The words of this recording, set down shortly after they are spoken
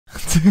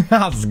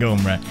How's it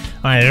going, bro?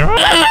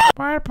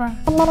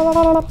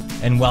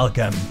 And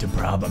welcome to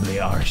Probably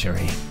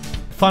Archery.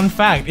 Fun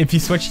fact, if you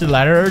switch the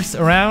letters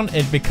around,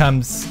 it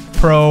becomes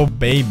pro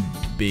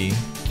baby.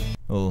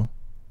 Oh.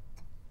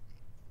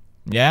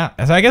 Yeah,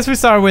 so I guess we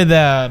start with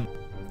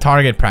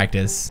target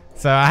practice.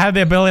 So I have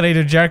the ability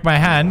to jerk my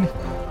hand.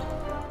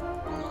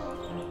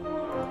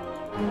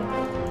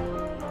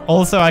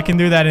 Also, I can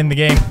do that in the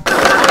game.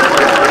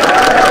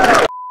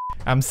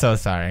 I'm so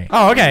sorry.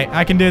 Oh, okay,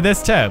 I can do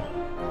this too.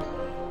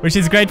 Which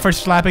is great for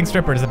slapping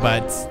strippers'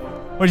 butts.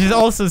 Which is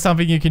also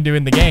something you can do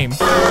in the game.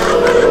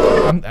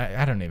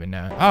 I don't even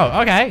know.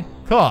 Oh, okay,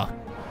 cool.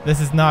 This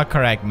is not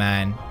correct,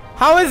 man.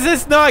 How is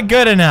this not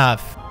good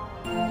enough?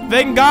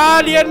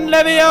 Wingardium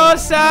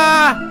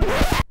Leviosa!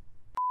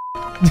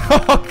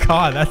 Oh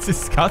god, that's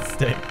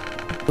disgusting.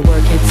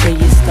 Work it till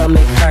your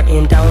stomach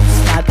hurting, don't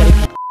stop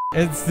it.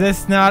 Is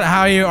this not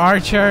how you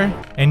archer?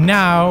 And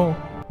now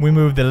we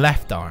move the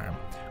left arm.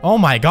 Oh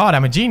my god,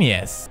 I'm a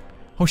genius.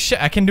 Oh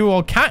shit, I can do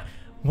all kind.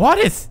 What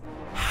is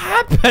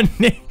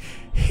happening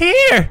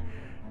here?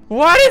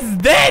 What is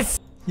this?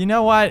 You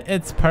know what?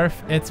 It's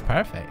perfect. It's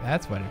perfect.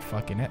 That's what it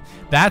fucking is.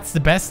 That's the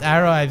best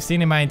arrow I've seen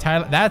in my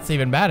entire life. That's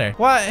even better.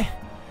 What?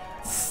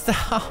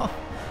 Stop.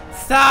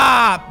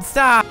 Stop.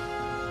 Stop.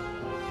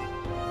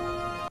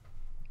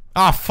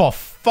 Oh, for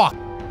fuck.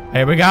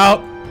 Here we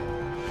go.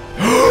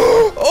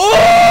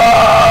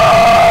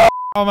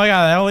 Oh my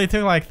god, that only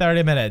took like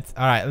 30 minutes.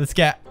 All right, let's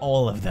get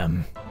all of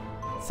them.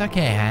 It's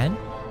okay, Han.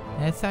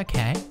 It's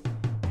okay.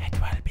 It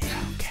will be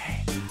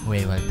okay.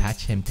 We will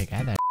touch him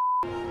together.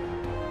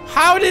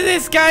 How did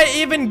this guy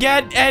even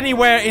get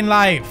anywhere in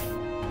life?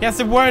 He has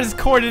the worst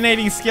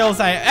coordinating skills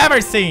I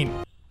ever seen.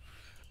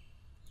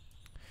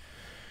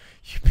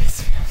 You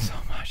piss me off so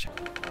much.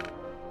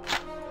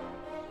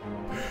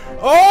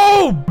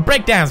 Oh!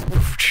 Breakdowns.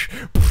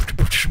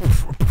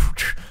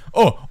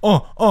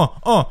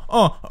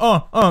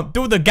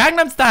 Do the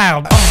Gangnam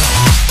Style.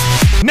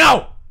 Oh.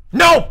 No!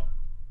 No!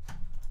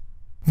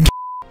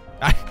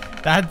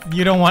 That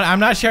you don't want. I'm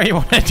not sure you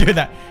want to do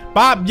that.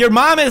 Bob, your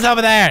mom is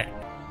over there.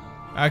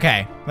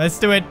 Okay, let's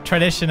do it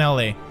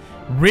traditionally.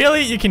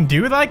 Really? You can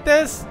do it like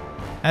this?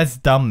 That's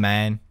dumb,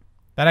 man.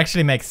 That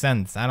actually makes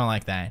sense. I don't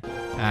like that.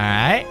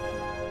 Alright.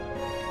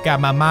 Got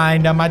my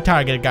mind on my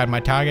target. Got my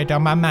target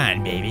on my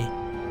mind, baby.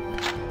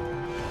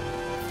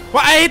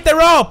 Well, I hit the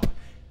rope!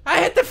 I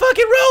hit the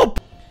fucking rope!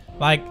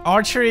 Like,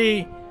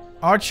 archery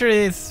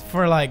is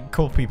for, like,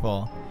 cool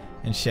people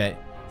and shit.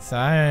 So,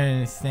 I don't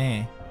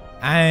understand.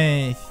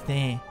 I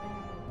understand.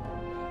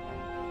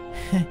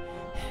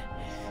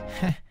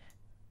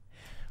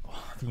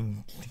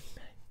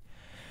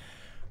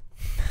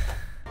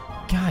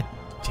 God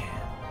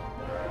damn.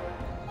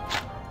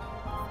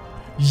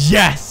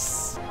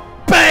 Yes!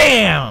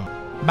 Bam!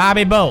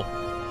 Bobby Bo.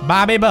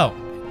 Bobby Bo.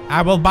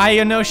 I will buy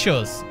you no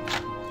shoes.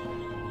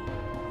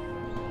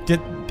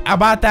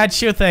 About that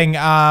shoe thing,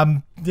 yeah,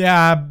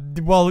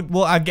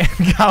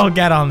 I'll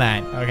get on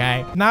that,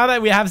 okay? Now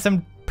that we have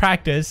some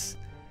practice,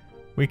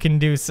 we can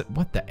do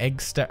what the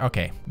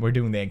okay, we're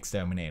doing the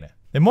exterminator.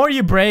 The more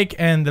you break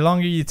and the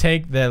longer you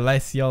take, the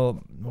less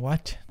you'll...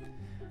 What?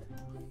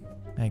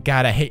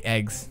 God, I hate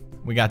eggs.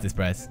 We got this,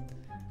 Bryce.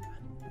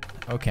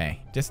 Okay,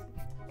 just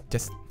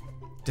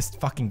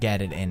fucking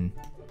get it in.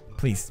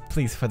 Please,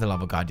 please, for the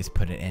love of God, just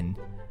put it in.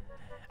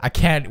 I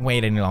can't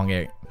wait any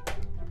longer.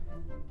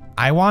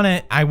 I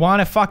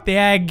wanna fuck the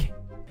egg.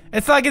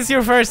 It's like it's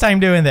your first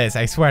time doing this,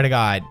 I swear to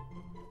God.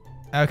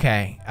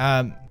 Okay,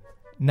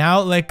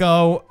 now let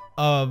go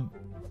of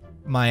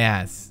my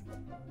ass.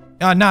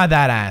 Oh, not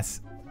that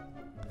ass.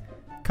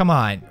 Come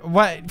on.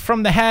 What?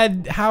 From the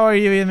head? How are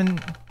you even?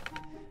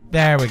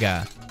 There we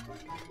go.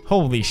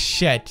 Holy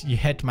shit, you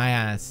hit my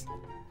ass.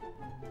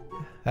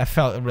 That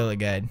felt really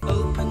good.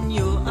 Open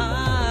your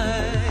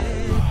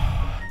eyes.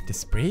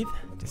 Just breathe.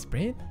 Just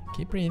breathe.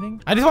 Keep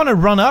breathing. I just want to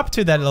run up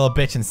to that little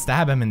bitch and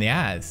stab him in the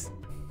ass.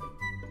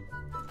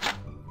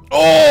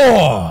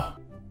 Oh!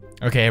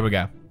 Okay, here we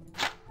go.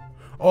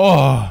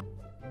 Oh!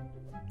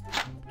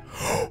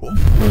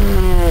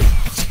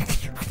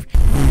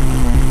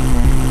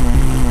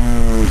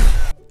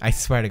 I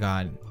swear to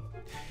God.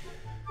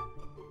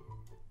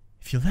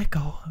 If you let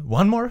go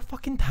one more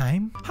fucking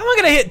time, how am I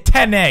gonna hit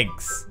 10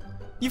 eggs?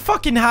 You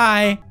fucking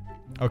high.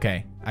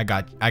 Okay, I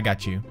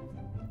got you.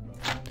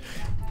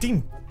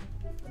 Ding.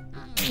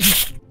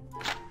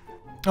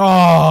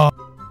 Oh.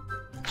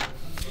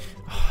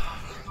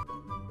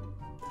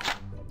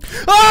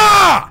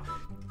 Ah!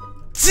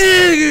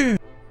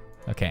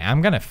 Okay,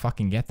 I'm gonna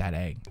fucking get that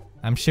egg.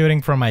 I'm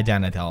shooting from my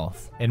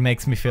genitals. It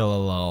makes me feel a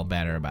little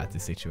better about the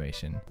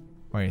situation.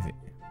 Where is it?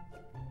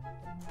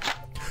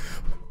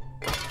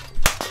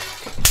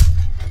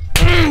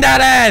 That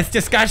ass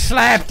just got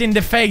slapped in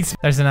the face.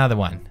 There's another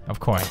one, of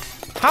course.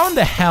 How in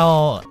the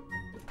hell?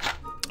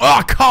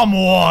 Oh, come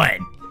on.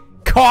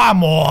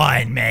 Come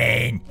on,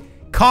 man.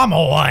 Come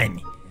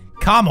on.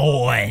 Come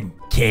on.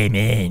 Came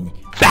in.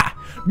 Blah.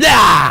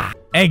 Blah.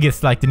 Egg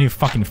is like the new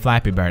fucking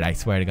Flappy Bird, I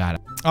swear to God.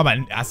 Oh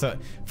man, so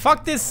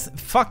fuck this,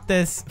 fuck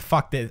this,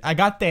 fuck this. I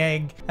got the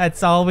egg.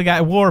 That's all we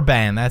got.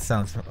 Warband. That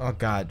sounds, oh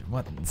God,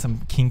 what,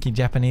 some kinky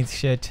Japanese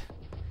shit.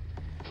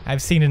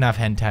 I've seen enough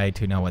hentai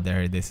to know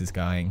where this is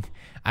going.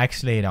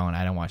 Actually,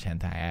 I don't watch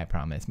hentai, I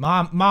promise.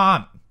 Mom,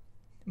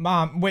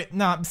 wait,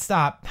 no,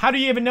 stop. How do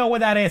you even know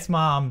what that is,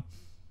 Mom?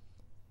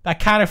 That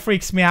kind of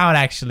freaks me out,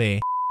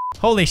 actually.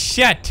 Holy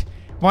shit.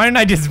 Why didn't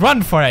I just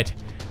run for it?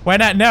 Why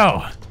not?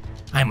 No.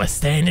 I must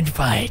stand and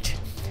fight.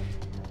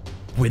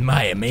 With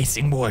my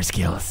amazing war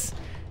skills,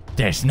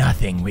 there's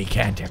nothing we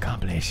can't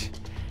accomplish.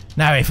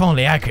 Now, if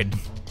only I could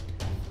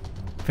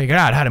figure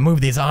out how to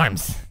move these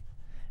arms.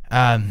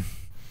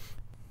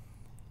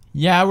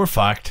 Yeah, we're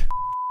fucked.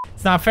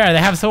 It's not fair. They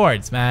have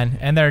swords, man,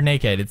 and they're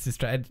naked. It's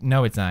just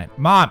no, it's not.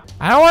 Mom,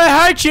 I don't want to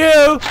hurt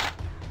you.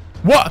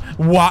 What?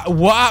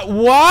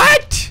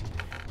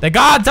 The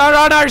gods are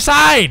on our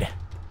side.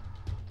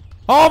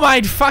 Oh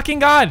my fucking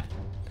God.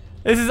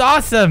 This is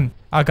awesome.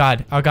 Oh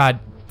God. Oh God.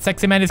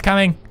 Sexy man is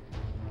coming.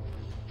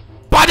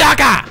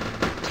 Badaka!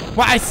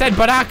 What? I said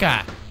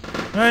Badaka.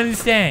 I don't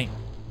understand.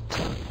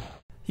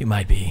 You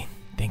might be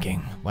thinking,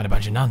 what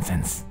about your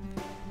nonsense?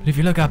 But if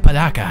you look up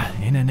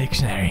Badaka in a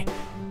dictionary,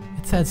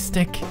 it says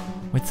stick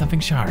with something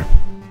sharp.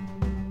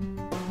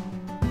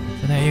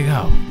 So there you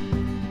go.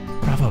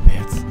 Bravo,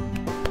 Beards.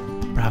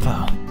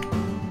 Bravo.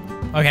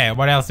 Okay,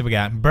 what else do we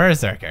got?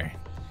 Berserker.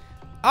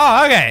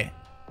 Oh, okay.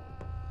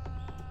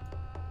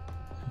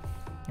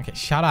 Okay,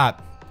 shut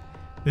up.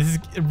 This is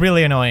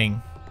really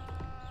annoying.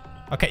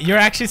 Okay, you're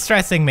actually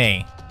stressing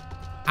me.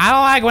 I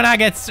don't like when I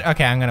get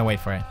okay, I'm gonna wait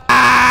for it.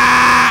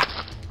 Ah!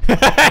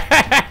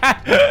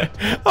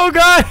 Oh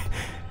God!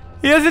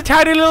 He has a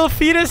tiny little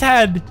fetus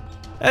head.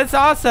 That's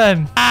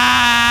awesome.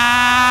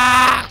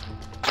 Ah!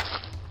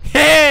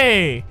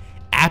 Hey!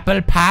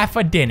 Apple pie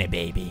for dinner,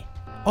 baby.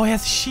 Oh, he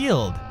has a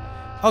shield.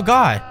 Oh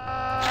God.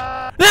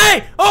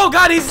 Hey! Oh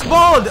God, he's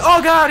bald.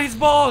 Oh God, he's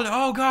bald.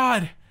 Oh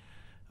God.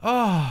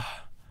 Oh.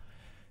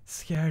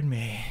 Scared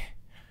me.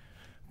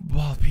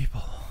 Bald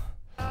people.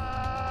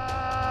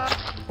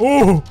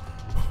 Oh.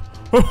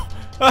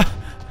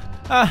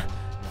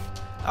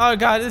 Oh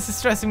God, this is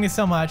stressing me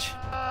so much.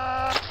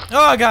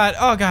 Oh God,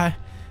 oh God.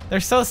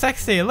 They're so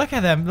sexy. Look at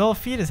them, little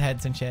fetus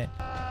heads and shit.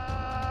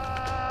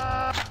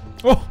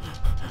 Oh.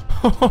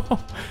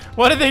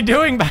 What are they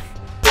doing back?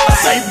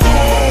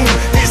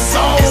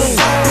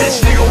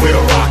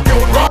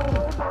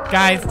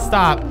 Guys,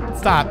 stop.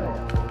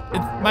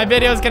 My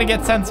video is gonna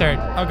get censored.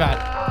 Oh God.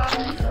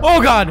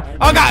 Oh God.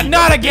 Oh God,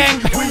 not again.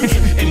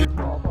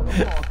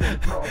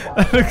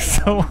 That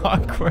looks so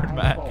awkward,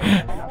 man.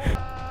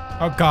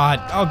 Oh God.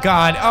 Oh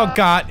God. Oh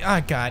God.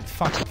 Oh God.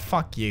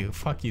 Fuck you.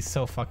 Fuck you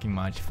so fucking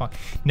much. Fuck.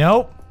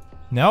 Nope.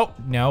 Nope.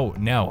 No.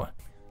 No.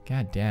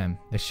 God damn.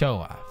 The show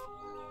off.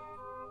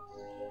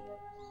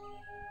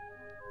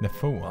 The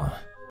fool.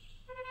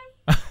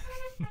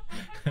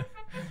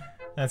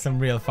 That's some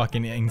real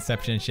fucking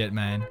Inception shit,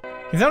 man.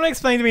 Can someone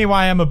explain to me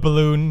why I'm a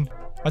balloon?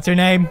 What's your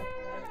name?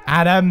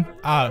 Adam?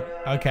 Oh,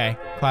 okay.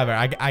 Clever.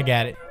 I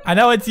get it. I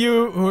know it's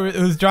you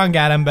who's drunk,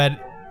 Adam,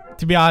 but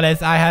to be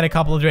honest, I had a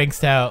couple of drinks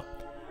too.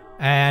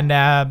 And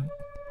I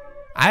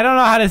don't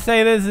know how to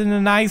say this in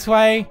a nice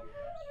way,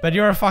 but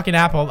you're a fucking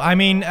apple. I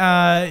mean,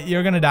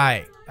 you're gonna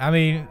die. I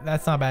mean,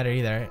 that's not bad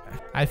either.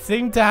 I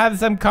seem to have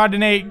some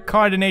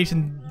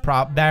coordination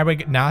prop. There we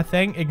go.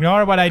 Nothing.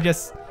 Ignore what I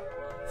just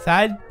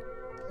said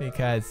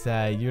because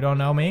you don't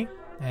know me,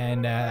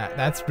 and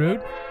that's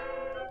rude.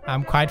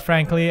 I'm quite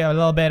frankly a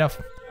little bit of,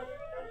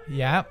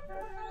 yeah,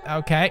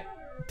 okay.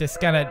 Just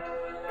gonna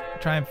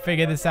try and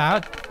figure this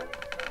out.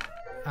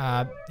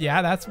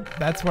 Yeah,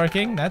 that's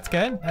working. That's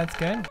good. That's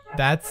good.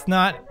 That's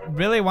not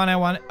really what I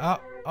want.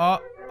 Oh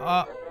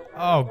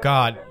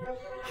God.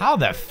 How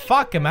the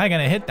fuck am I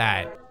gonna hit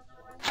that?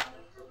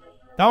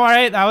 Don't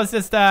worry, that was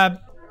just to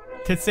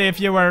see if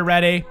you were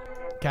ready.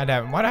 God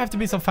damn, why do I have to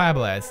be so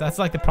fabulous? That's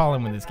like the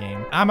problem with this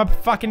game. I'm a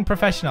fucking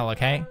professional,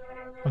 okay?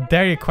 How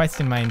dare you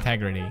question my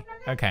integrity?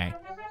 Okay,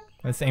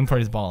 let's aim for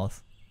his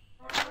balls.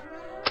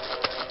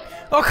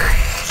 Okay.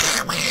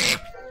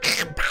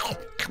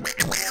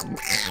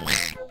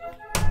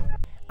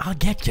 I'll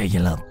get you, you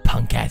little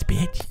punk ass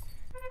bitch.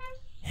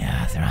 Yeah,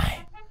 that's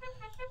right.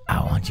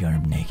 I want your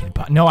naked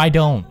butt. No, I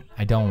don't.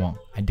 I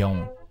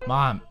don't.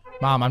 Mom,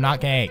 I'm not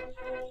gay.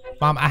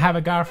 Mom, I have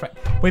a girlfriend.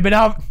 We've been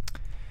out.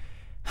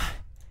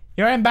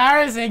 You're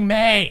embarrassing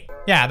me.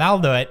 Yeah, that'll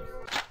do it.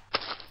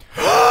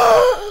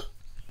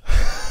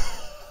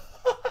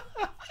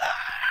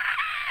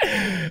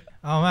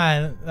 Oh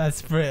man,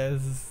 that's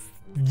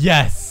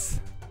yes.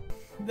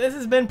 This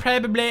has been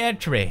probably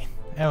Archery.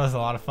 It was a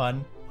lot of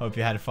fun. Hope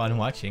you had fun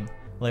watching.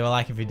 Leave a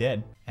like if you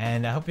did.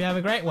 And I hope you have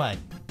a great one.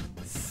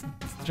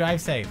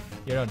 Drive safe.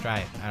 You don't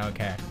drive. I don't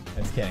care.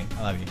 I'm just kidding.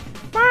 I love you.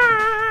 Bye.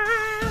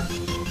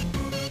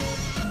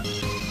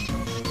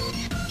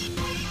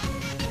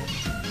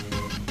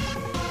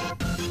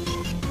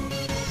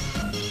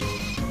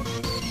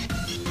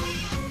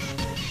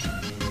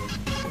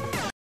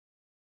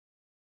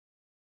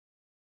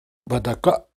 Badaka.